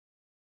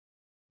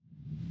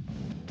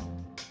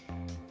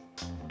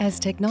As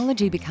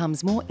technology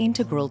becomes more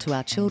integral to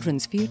our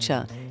children's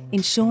future,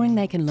 ensuring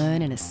they can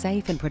learn in a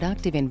safe and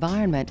productive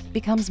environment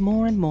becomes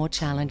more and more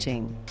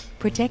challenging.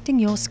 Protecting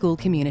your school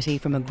community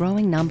from a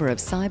growing number of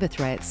cyber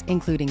threats,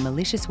 including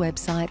malicious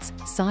websites,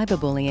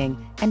 cyberbullying,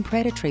 and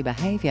predatory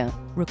behaviour,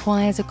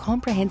 requires a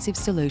comprehensive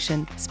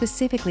solution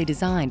specifically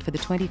designed for the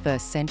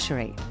 21st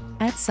century.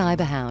 At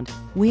CyberHound,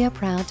 we are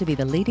proud to be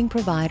the leading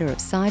provider of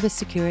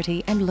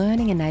cybersecurity and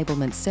learning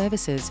enablement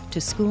services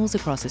to schools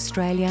across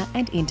Australia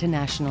and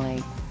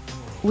internationally.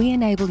 We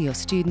enable your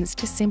students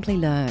to simply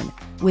learn,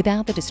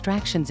 without the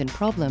distractions and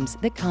problems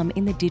that come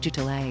in the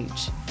digital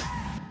age.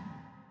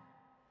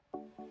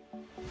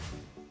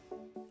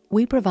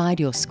 We provide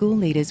your school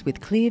leaders with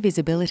clear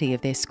visibility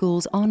of their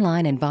school's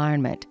online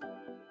environment,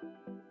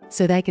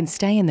 so they can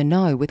stay in the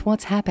know with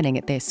what's happening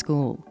at their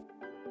school.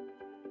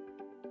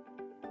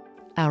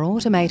 Our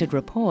automated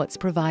reports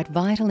provide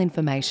vital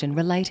information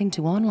relating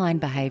to online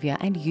behaviour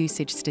and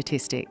usage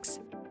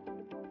statistics,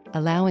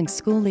 allowing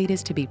school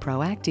leaders to be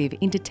proactive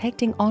in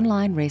detecting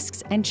online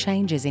risks and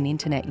changes in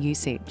internet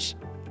usage.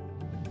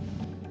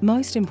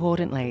 Most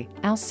importantly,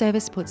 our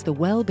service puts the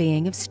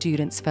well-being of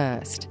students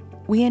first.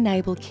 We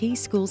enable key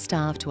school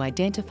staff to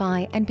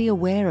identify and be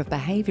aware of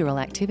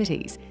behavioural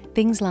activities,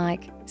 things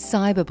like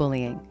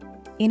cyberbullying,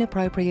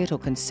 inappropriate or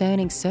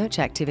concerning search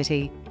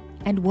activity,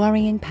 and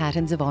worrying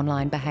patterns of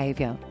online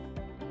behaviour.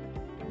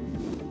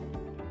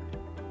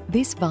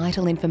 This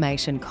vital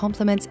information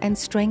complements and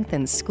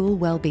strengthens school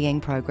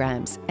wellbeing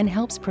programs and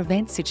helps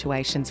prevent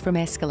situations from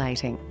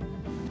escalating.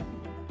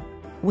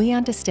 We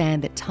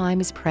understand that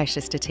time is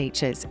precious to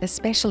teachers,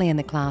 especially in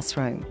the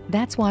classroom.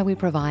 That's why we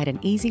provide an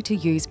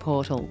easy-to-use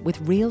portal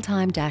with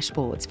real-time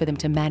dashboards for them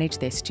to manage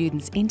their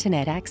students'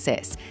 internet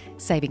access,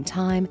 saving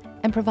time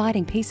and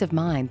providing peace of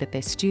mind that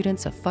their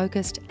students are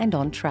focused and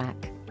on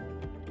track.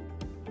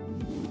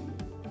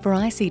 For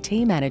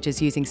ICT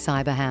managers using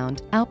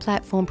CyberHound, our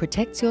platform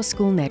protects your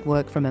school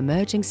network from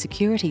emerging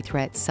security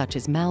threats such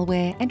as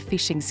malware and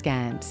phishing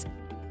scams.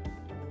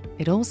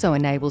 It also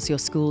enables your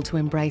school to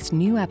embrace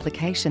new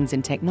applications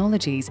and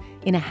technologies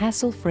in a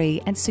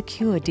hassle-free and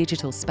secure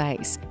digital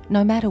space,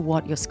 no matter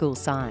what your school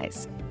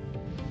size.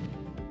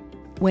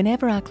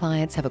 Whenever our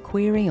clients have a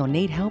query or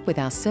need help with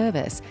our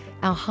service,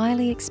 our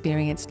highly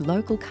experienced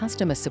local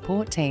customer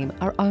support team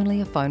are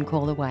only a phone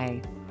call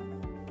away.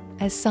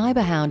 As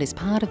CyberHound is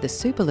part of the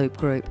Superloop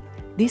Group,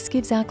 this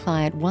gives our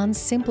client one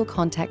simple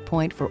contact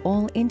point for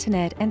all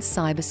internet and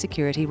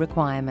cybersecurity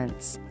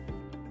requirements.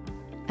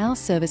 Our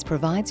service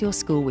provides your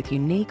school with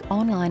unique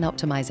online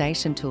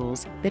optimisation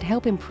tools that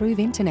help improve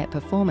internet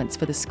performance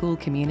for the school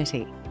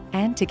community.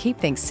 And to keep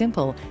things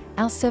simple,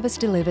 our service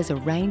delivers a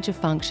range of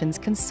functions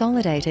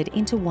consolidated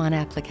into one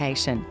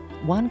application.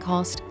 One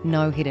cost,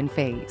 no hidden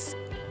fees.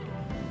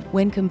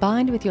 When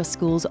combined with your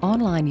school's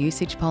online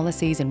usage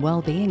policies and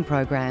wellbeing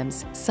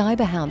programs,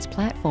 CyberHound's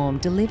platform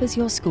delivers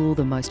your school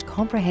the most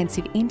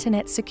comprehensive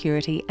internet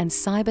security and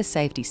cyber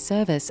safety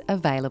service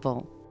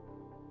available.